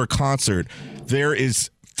 During her concert, there is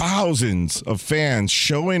thousands of fans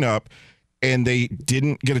showing up, and they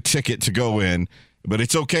didn't get a ticket to go in. But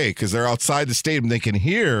it's okay because they're outside the stadium. They can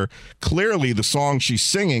hear clearly the song she's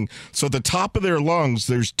singing. So at the top of their lungs,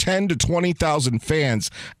 there's 10 to 20,000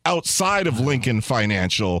 fans outside of Lincoln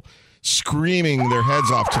Financial screaming their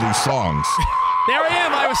heads off to these songs. There I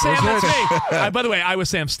am. Iowa Sam. That's me. By the way, Iowa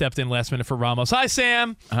Sam stepped in last minute for Ramos. Hi,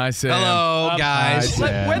 Sam. Hi, Sam. Hello, guys. Hi,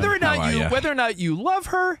 Sam. Whether or How not are you, ya? whether or not you love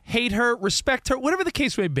her, hate her, respect her, whatever the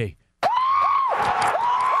case may be,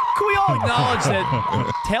 can we all acknowledge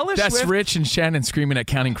that Taylor That's Swift? Rich and Shannon screaming at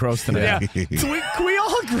Counting Crows tonight. Yeah. Can we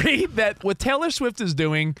all agree that what Taylor Swift is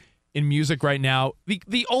doing in music right now,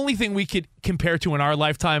 the only thing we could compare to in our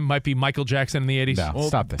lifetime might be Michael Jackson in the 80s? No,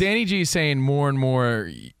 stop this. Danny G is saying more and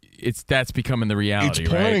more that's becoming the reality,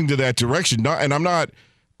 It's right? pointing to that direction. And I'm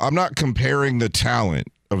not comparing the talent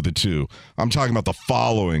of the two. I'm talking about the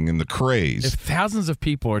following and the craze. If thousands of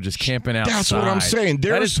people are just camping outside, That's what I'm saying.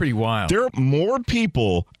 That is pretty wild. There are more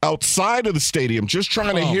people outside of the stadium just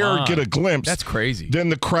trying to hear or get a glimpse. That's crazy. Than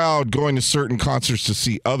the crowd going to certain concerts to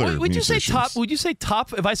see other Would you say musicians. top? Would you say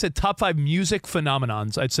top? If I said top 5 music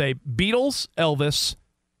phenomenons, I'd say Beatles, Elvis,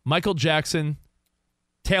 Michael Jackson,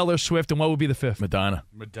 Taylor Swift, and what would be the 5th? Madonna.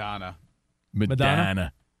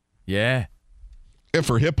 Madonna? Yeah. And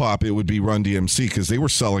for hip hop, it would be Run DMC because they were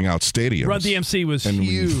selling out stadiums. Run DMC was and when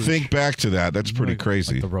huge. you think back to that, that's pretty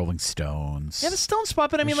crazy. Like the Rolling Stones. Yeah, the Stone spot,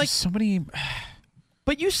 but I mean, like so many.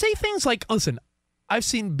 But you say things like, listen, I've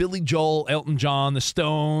seen Billy Joel, Elton John, the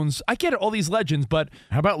Stones. I get it, all these legends, but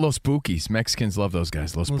How about Los Bookies? Mexicans love those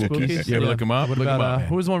guys. Los Los Bookies. Bookies? You ever Yeah. look them up? What Look 'em about up, man.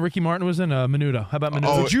 who was the one Ricky Martin was in? Menudo. How about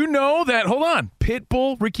Menudo? Did you know that? Hold on.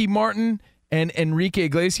 Pitbull, Ricky Martin, and Enrique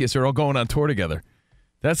Iglesias are all going on tour together.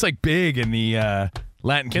 That's like big in the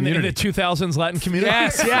Latin in community. the 2000s Latin community?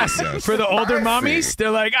 Yes. Yes. For the older mommies,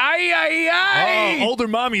 they're like, ay, ay, ay. Oh, older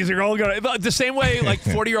mommies are all going the same way like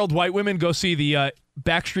 40-year-old white women go see the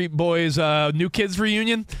Backstreet Boys New Kids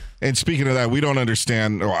reunion. And speaking of that, we don't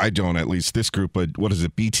understand, or I don't at least, this group, but what is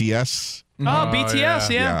it, BTS? Oh, BTS, yeah.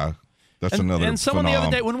 Yeah, that's And another someone the other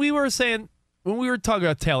phenom. day when we were saying when we were talking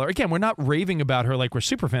about Taylor, again, we're not raving about her like we're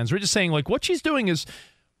super fans. We're just saying like what she's doing is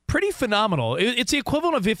pretty phenomenal. It's the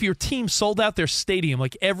equivalent of if your team sold out their stadium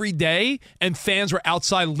like every day and fans were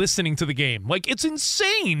outside listening to the game. Like, it's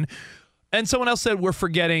insane. And someone else said we're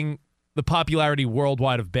forgetting the popularity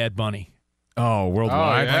worldwide of Bad Bunny. Oh,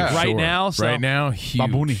 worldwide. Oh, yeah. Like right now. So right now,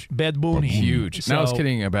 huge. Bad Bunny. Huge. So, now I was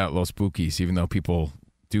kidding about Los Bookies, even though people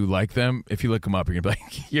do like them. If you look them up, you're going to be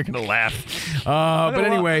like, you're going to laugh. But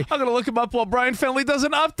anyway. I'm going to look him up while Brian Fenley does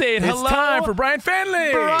an update. It's time for Brian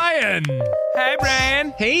Fenley. Brian. Hey,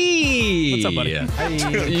 Brian. Hey. What's up, buddy?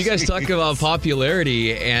 Hey. You guys talk about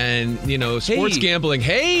popularity and, sports gambling.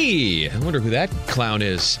 Hey. I wonder who that clown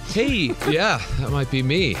is. Hey. Yeah, that might be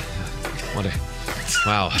me.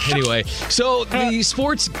 Wow. Anyway, so the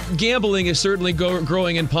sports gambling is certainly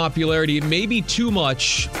growing in popularity, maybe too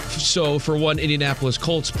much so for one Indianapolis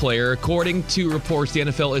Colts player. According to reports, the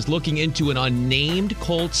NFL is looking into an unnamed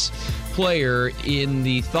Colts player in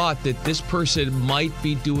the thought that this person might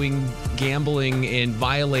be doing gambling and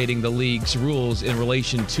violating the league's rules in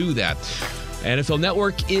relation to that. NFL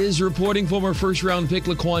Network is reporting former first-round pick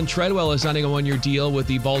Laquan Treadwell is signing a one-year deal with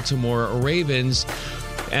the Baltimore Ravens.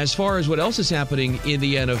 As far as what else is happening in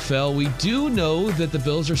the NFL, we do know that the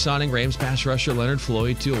Bills are signing Rams pass rusher Leonard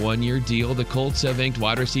Floyd to a one-year deal. The Colts have inked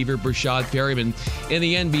wide receiver Brashad Perriman. In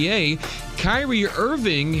the NBA, Kyrie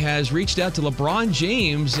Irving has reached out to LeBron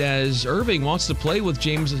James as Irving wants to play with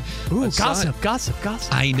James. Ooh, gossip.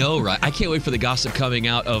 I know, right? I can't wait for the gossip coming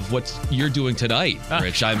out of what you're doing tonight,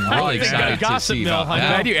 Rich. I'm really excited to see about that. I'm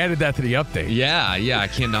glad you added that to the update. Yeah, I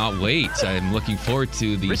cannot wait. I'm looking forward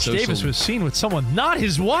to the Rich Davis was seen with someone not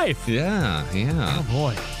his wife. Yeah. Oh,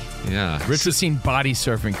 boy. Yeah. Rich was seen body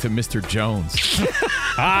surfing to Mr. Jones.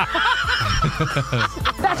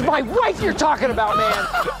 That's my wife you're talking about, man.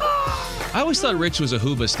 I always thought Rich was a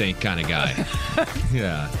hoobastank kind of guy.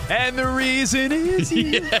 Yeah. And the reason is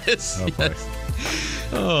you. Yes.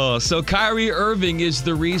 Oh, so Kyrie Irving is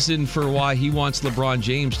the reason for why he wants LeBron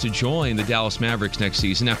James to join the Dallas Mavericks next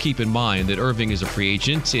season. Now, keep in mind that Irving is a free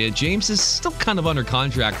agent. James is still kind of under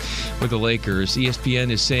contract with the Lakers.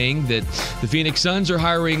 ESPN is saying that the Phoenix Suns are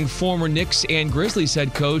hiring former Knicks and Grizzlies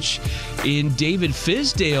head coach in David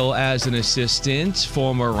Fizdale as an assistant.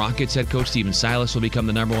 Former Rockets head coach Stephen Silas will become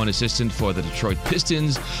the #1 assistant for the Detroit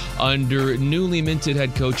Pistons under newly minted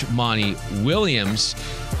head coach Monty Williams.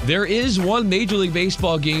 There is one Major League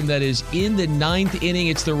Baseball game that is in the 9th inning.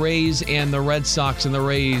 It's the Rays and the Red Sox, and the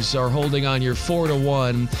Rays are holding on here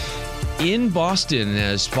 4-1 in Boston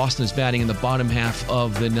as Boston is batting in the bottom half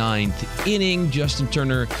of the 9th inning. Justin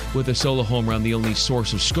Turner with a solo home run, the only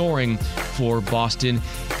source of scoring for Boston.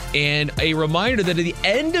 And a reminder that at the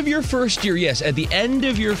end of your first year, at the end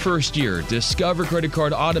of your first year, Discover Credit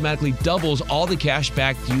Card automatically doubles all the cash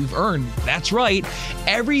back you've earned. That's right.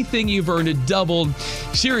 Everything you've earned is doubled.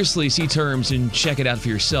 Seriously, see terms and check it out for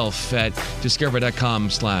yourself at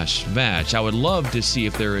discover.com/match. I would love to see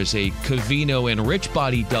if there is a Covino and Rich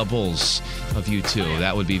Body doubles of you two.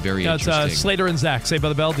 That would be very interesting. It's Slater and Zach. Saved by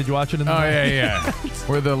the Bell. Did you watch it? Yeah.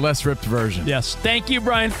 We're the less ripped version. Yes. Thank you,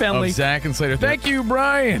 Brian Fenley. Of Zach and Slater. Thank you,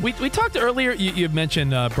 Brian. We talked earlier, you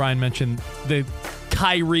mentioned, Brian mentioned the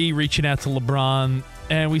Kyrie reaching out to LeBron,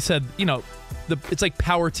 and we said, it's like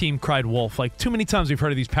power team cried wolf. Like, too many times we've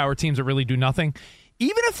heard of these power teams that really do nothing.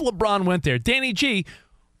 Even if LeBron went there, Danny G,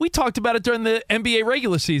 we talked about it during the NBA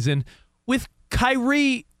regular season with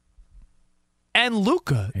Kyrie and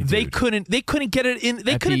Luka. Hey, they couldn't get it in.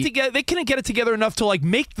 They couldn't get it together enough to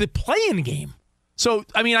make the play-in game. So,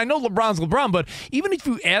 I mean, I know LeBron's LeBron, but even if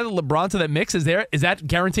you added LeBron to that mix, is that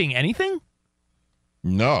guaranteeing anything?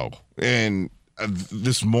 No. And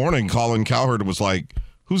this morning, Colin Cowherd was like,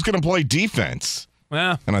 who's going to play defense?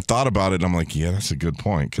 Yeah. And I thought about it, and I'm like, yeah, that's a good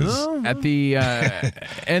point. Because at the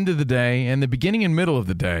end of the day and the beginning and middle of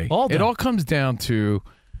the day, it all comes down to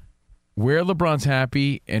where LeBron's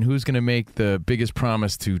happy and who's going to make the biggest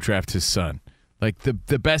promise to draft his son. Like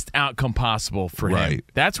the best outcome possible for him.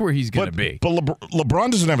 That's where he's going to be. But LeBron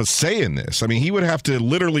doesn't have a say in this. I mean, he would have to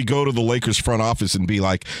literally go to the Lakers front office and be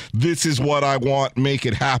like, this is what I want, make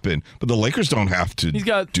it happen. But the Lakers don't have to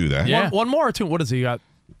do that. Yeah. One more or two. What does he got?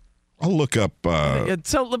 I'll look up. I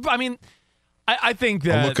think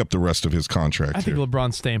that I'll look up the rest of his contract. I think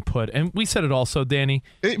LeBron's staying put. And we said it also, Danny.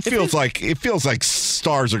 It feels like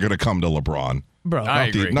stars are going to come to LeBron. Bro,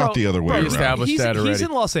 not the other way around. Established that already. He's in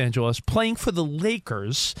Los Angeles playing for the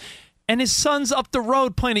Lakers, and his son's up the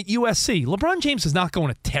road playing at USC. LeBron James is not going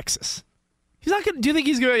to Texas. He's not going. Do you think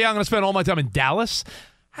he's going? Yeah, I'm going to spend all my time in Dallas.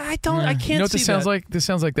 I don't. I can't. You know what see this sounds like? This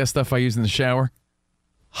sounds like that stuff I use in the shower.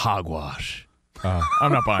 Hogwash.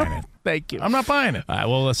 I'm not buying it. Thank you. I'm not buying it. All right,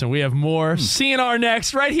 well, listen, we have more CNR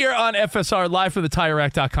next, right here on FSR, live from the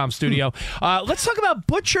TireRack.com studio. Let's talk about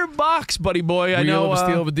Butcher Box, buddy boy. I know Real of a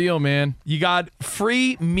steal of a deal, man. You got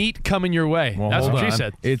free meat coming your way. Well, that's hold what she on.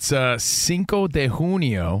 said. It's Cinco de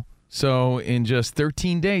Junio, so in just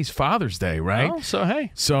 13 days, Father's Day, right? Oh, so hey.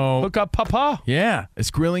 So hook up Papa. Yeah, it's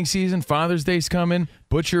grilling season. Father's Day's coming.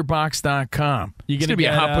 ButcherBox.com. It's gonna be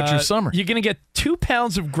a hot butcher summer. You're gonna get 2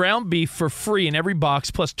 pounds of ground beef for free in every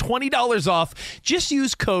box, plus $20 off. Just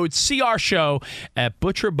use code CRShow at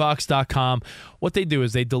ButcherBox.com. What they do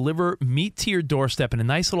is they deliver meat to your doorstep in a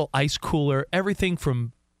nice little ice cooler. Everything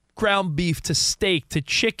from ground beef to steak to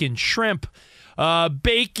chicken, shrimp,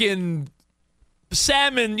 bacon,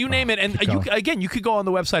 salmon, you name it. And you could go on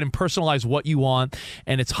the website and personalize what you want,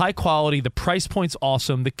 and it's high quality. The price point's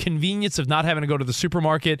awesome. The convenience of not having to go to the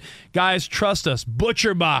supermarket. Guys, trust us.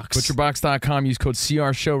 Butcher Box. ButcherBox.com. Use code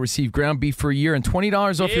CRShow. Receive ground beef for a year and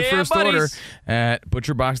 $20 off your first order at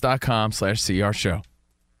ButcherBox.com/CRShow.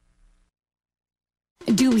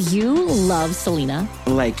 Do you love Selena?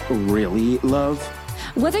 Like, really love?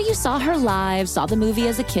 Whether you saw her live, saw the movie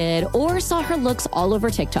as a kid, or saw her looks all over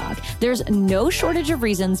TikTok, there's no shortage of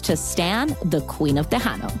reasons to stan the Queen of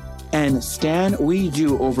Tejano. And Stan, we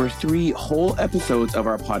do over 3 whole episodes of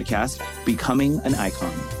our podcast, Becoming an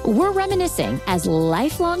Icon. We're reminiscing as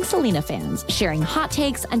lifelong Selena fans, sharing hot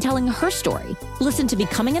takes and telling her story. Listen to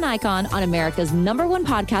Becoming an Icon on America's #1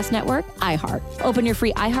 podcast network, iHeart. Open your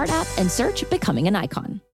free iHeart app and search Becoming an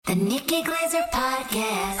Icon. The Nikki Glazer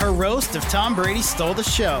Podcast. Her roast of Tom Brady stole the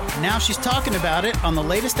show. Now she's talking about it on the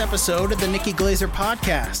latest episode of the Nikki Glazer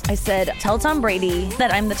Podcast. I said, tell Tom Brady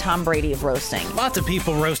that I'm the Tom Brady of roasting. Lots of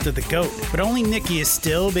people roasted the GOAT, but only Nikki is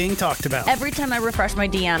still being talked about. Every time I refresh my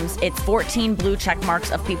DMs, it's 14 blue check marks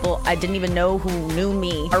of people I didn't even know who knew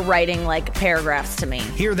me are writing like paragraphs to me.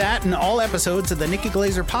 Hear that in all episodes of the Nikki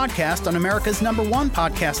Glazer Podcast on America's #1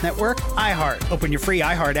 podcast network, iHeart. Open your free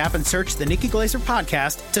iHeart app and search the Nikki Glazer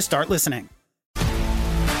Podcast to start listening.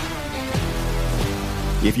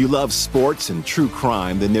 If you love sports and true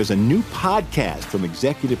crime, then there's a new podcast from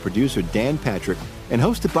executive producer Dan Patrick and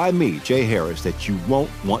hosted by me, Jay Harris, that you won't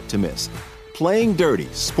want to miss. Playing Dirty: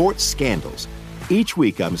 Sports Scandals. Each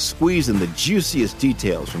week, I'm squeezing the juiciest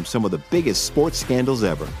details from some of the biggest sports scandals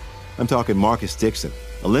ever. I'm talking Marcus Dixon,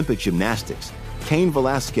 Olympic gymnastics, Cain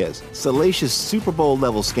Velasquez, salacious Super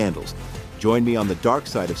Bowl-level scandals. Join me on the dark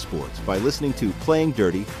side of sports by listening to Playing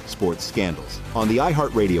Dirty: Sports Scandals on the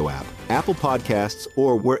iHeartRadio app, Apple Podcasts,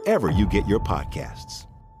 or wherever you get your podcasts.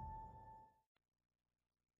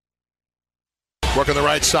 Working the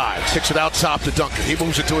right side, kicks it out top to Duncan. He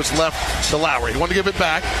moves it to his left to Lowry. He wanted to give it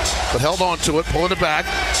back, but held on to it, pulling it back.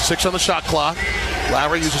 6 on the shot clock.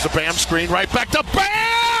 Lowry uses a Bam screen, right back to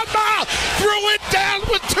Bam! Threw it down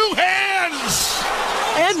with 2 hands!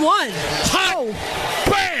 And 1. Hot!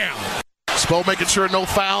 Bam! Spo making sure no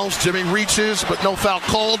fouls. Jimmy reaches, but no foul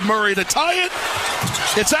called. Murray to tie it.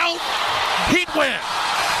 It's out. Heat win.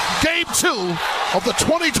 Game 2 of the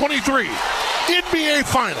 2023 NBA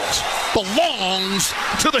Finals belongs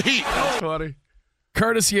to the Heat. Funny.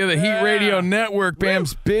 Courtesy of the Heat Radio Network,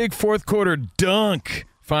 Bam's big fourth quarter dunk.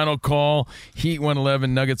 Final call. Heat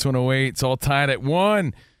 111, Nuggets 108. It's all tied at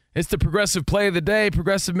 1. It's the Progressive play of the day.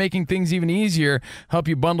 Progressive making things even easier. Help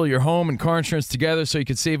you bundle your home and car insurance together so you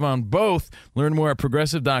can save on both. Learn more at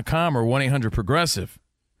Progressive.com or 1-800-PROGRESSIVE.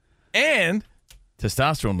 And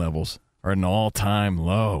testosterone levels are at an all-time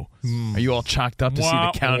low. Are you all chalked up to see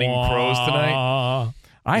the Counting Crows tonight?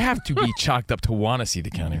 I have to be chalked up to want to see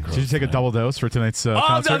the Counting Crows. Did you take a double dose for tonight's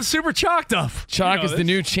concert? I'm super chalked up. Chalk is the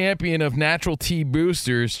new champion of natural T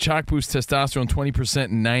boosters. Chalk boosts testosterone 20%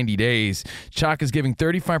 in 90 days. Chalk is giving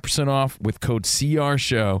 35% off with code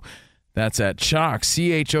CRShow. That's at Chalk,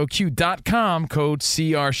 CHOQ.com, code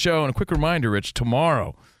CRShow. And a quick reminder, Rich,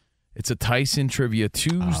 tomorrow, it's a Tyson Trivia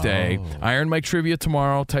Tuesday. Iron Mike Trivia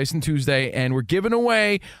tomorrow, Tyson Tuesday, and we're giving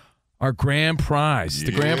away our grand prize.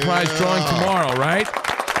 It's the grand prize drawing tomorrow, right?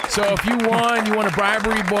 So if you won a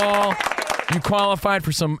bribery ball, you qualified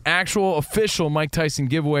for some actual official Mike Tyson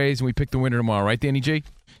giveaways, and we pick the winner tomorrow, right, Danny G?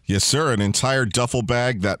 Yes, sir. An entire duffel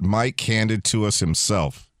bag that Mike handed to us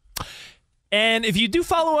himself. And if you do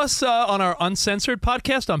follow us on our Uncensored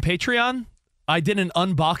podcast on Patreon, I did an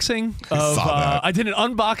unboxing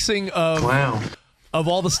of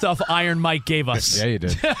all the stuff Iron Mike gave us. Yeah, you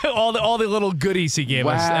did. all the little goodies he gave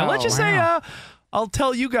us. And let's just say, I'll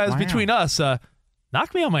tell you guys between us,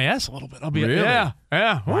 knock me on my ass a little bit. I'll be really? Yeah.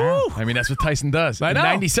 Wow. Woo. I mean, that's what Tyson does. I know.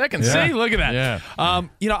 90 seconds. See, look at that. Yeah.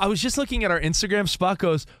 I was just looking at our Instagram. Spot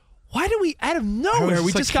goes, Why did we, out of nowhere,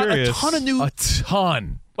 we just got a ton of new... A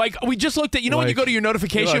ton. Like, we just looked at, when you go to your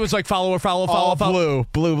notification, it was like follow. All blue.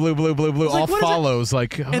 All follows.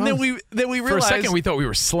 Like, and then we realized... For a second, we thought we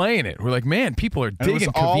were slaying it. We're like, man, people are digging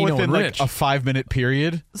Covino and Rich. Like a 5-minute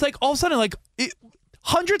period. It's like, all of a sudden,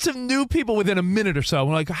 hundreds of new people within a minute or so.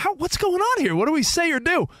 We're like, what's going on here? What do we say or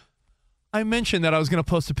do? I mentioned that I was going to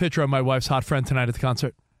post a picture of my wife's hot friend tonight at the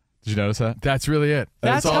concert. Did you notice that? That's really it.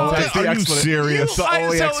 That's Are you serious? So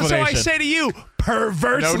I say to you,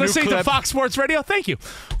 perverts listening to Fox Sports Radio, thank you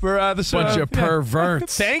for this bunch of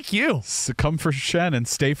perverts. Thank you. So come for Shen and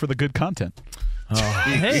stay for the good content.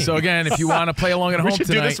 Hey. So again, if you want to play along at home should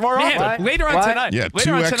tonight, do this more often. Later on tonight. Yeah, later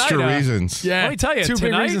 2 on extra tonight, reasons. Yeah, let me tell you, two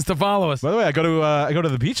big reasons to follow us. By the way, I go to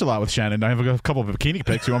the beach a lot with Shannon. I have a couple of bikini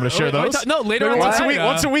pics. You want me to share those? No, later on once tonight.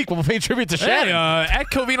 Once a week, we'll pay tribute to Shannon. At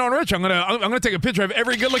Covino and Rich, I'm gonna take a picture of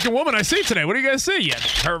every good-looking woman I see today. What do you guys see? You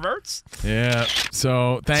perverts. Yeah.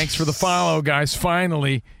 So thanks for the follow, guys.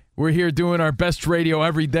 Finally, we're here doing our best radio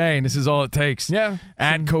every day, and this is all it takes. Yeah.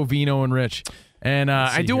 At Covino and Rich. And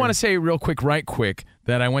I do want to say real quick,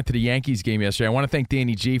 that I went to the Yankees game yesterday. I want to thank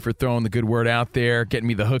Danny G for throwing the good word out there, getting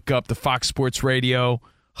me the hookup, the Fox Sports Radio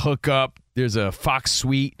hookup. There's a Fox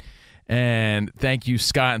suite. And thank you,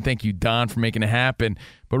 Scott, and thank you, Don, for making it happen.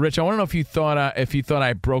 But, Rich, I want to know if you thought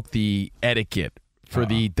I broke the etiquette for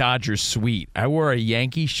the Dodgers suite. I wore a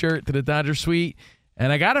Yankee shirt to the Dodgers suite,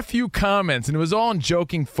 and I got a few comments, and it was all in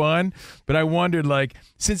joking fun, but I wondered,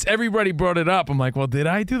 since everybody brought it up, I'm like, well, did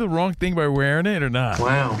I do the wrong thing by wearing it or not?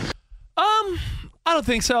 Wow. I don't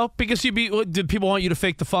think so, because did people want you to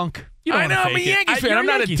fake the funk? I know, I'm a Yankees fan. I'm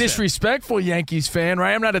not a disrespectful Yankees fan,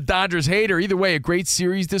 right? I'm not a Dodgers hater. Either way, a great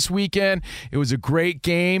series this weekend. It was a great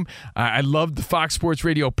game. I loved the Fox Sports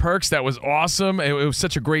Radio perks. That was awesome. It was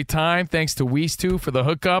such a great time. Thanks to Weiss, too, for the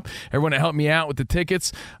hookup. Everyone that helped me out with the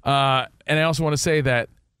tickets. And I also want to say that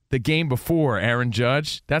the game before, Aaron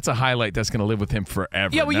Judge, that's a highlight that's going to live with him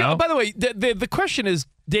forever. Yeah, well, by the way, the question is,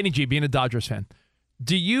 Danny G, being a Dodgers fan,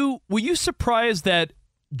 were you surprised that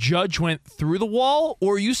Judge went through the wall,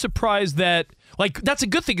 or are you surprised that, that's a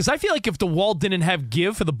good thing, because I feel like if the wall didn't have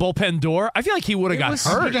give for the bullpen door, I feel like he would have got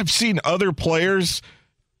hurt. I've seen other players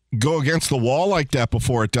go against the wall like that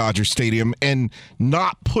before at Dodger Stadium and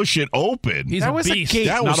not push it open. He's a beast. A gate,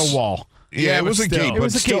 not a wall. Yeah, it was a gate,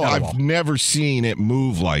 but still, I've never seen it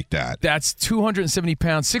move like that. That's 270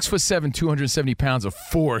 pounds, 6'7", 270 pounds of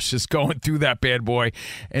force just going through that bad boy.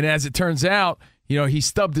 And as it turns out, he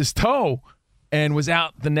stubbed his toe and was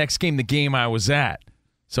out the next game, the game I was at.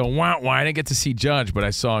 So, I didn't get to see Judge, but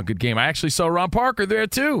I saw a good game. I actually saw Rob Parker there,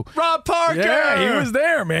 too. Rob Parker! Yeah, he was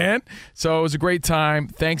there, man. So, it was a great time.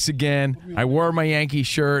 Thanks again. I wore my Yankee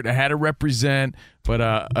shirt. I had to represent, but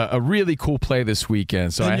a really cool play this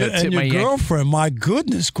weekend. So, I had to tip my girlfriend, my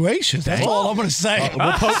goodness gracious. That's all I'm going to say.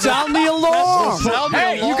 Sound the alarm.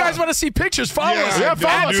 Hey, you guys want to see pictures? Follow us. Yeah,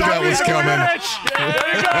 follow us. That was coming.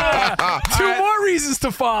 There you go. 2 more reasons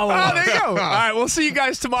to follow. Oh, there you go. All right, we'll see you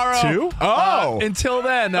guys tomorrow. 2? Oh. Until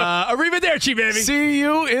then, arrivederci, baby. See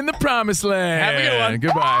you in the promised land. Have a good one.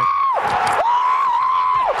 Goodbye.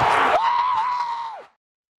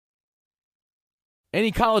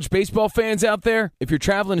 Any college baseball fans out there? If you're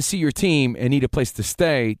traveling to see your team and need a place to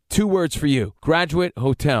stay, 2 words for you: Graduate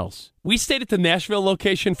Hotels. We stayed at the Nashville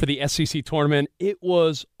location for the SEC tournament. It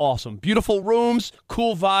was awesome. Beautiful rooms,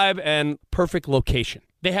 cool vibe, and perfect location.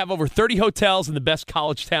 They have over 30 hotels in the best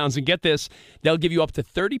college towns, and get this, they'll give you up to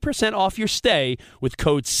 30% off your stay with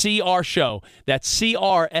code CRSHOW. That's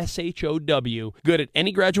CRSHOW. Good at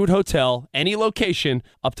any Graduate Hotel, any location,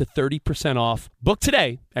 up to 30% off. Book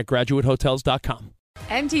today at graduatehotels.com.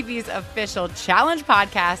 MTV's official Challenge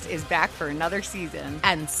podcast is back for another season.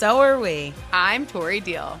 And so are we. I'm Tori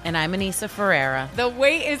Deal. And I'm Anissa Ferreira. The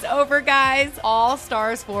wait is over, guys. All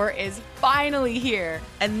Stars 4 is finally here.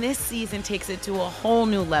 And this season takes it to a whole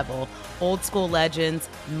new level. Old school legends,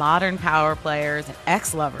 modern power players, and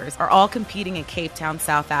ex-lovers are all competing in Cape Town,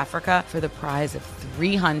 South Africa for the prize of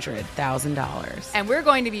 $300,000. And we're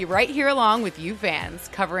going to be right here along with you fans,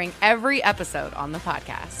 covering every episode on the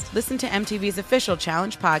podcast. Listen to MTV's official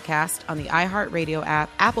Challenge podcast on the iHeartRadio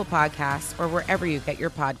app, Apple Podcasts, or wherever you get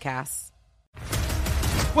your podcasts.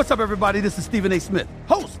 What's up, everybody? This is Stephen A. Smith,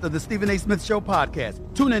 host of the Stephen A. Smith Show podcast.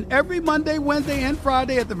 Tune in every Monday, Wednesday, and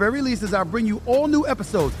Friday at the very least as I bring you all new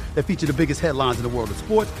episodes that feature the biggest headlines in the world of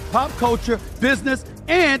sports, pop culture, business,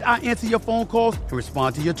 and I answer your phone calls and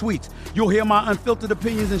respond to your tweets. You'll hear my unfiltered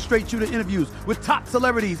opinions and straight-shooter interviews with top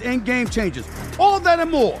celebrities and game changers. All that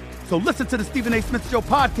and more. So listen to the Stephen A. Smith Show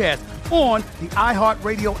podcast on the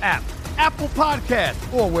iHeartRadio app, Apple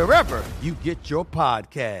Podcasts, or wherever you get your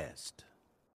podcast.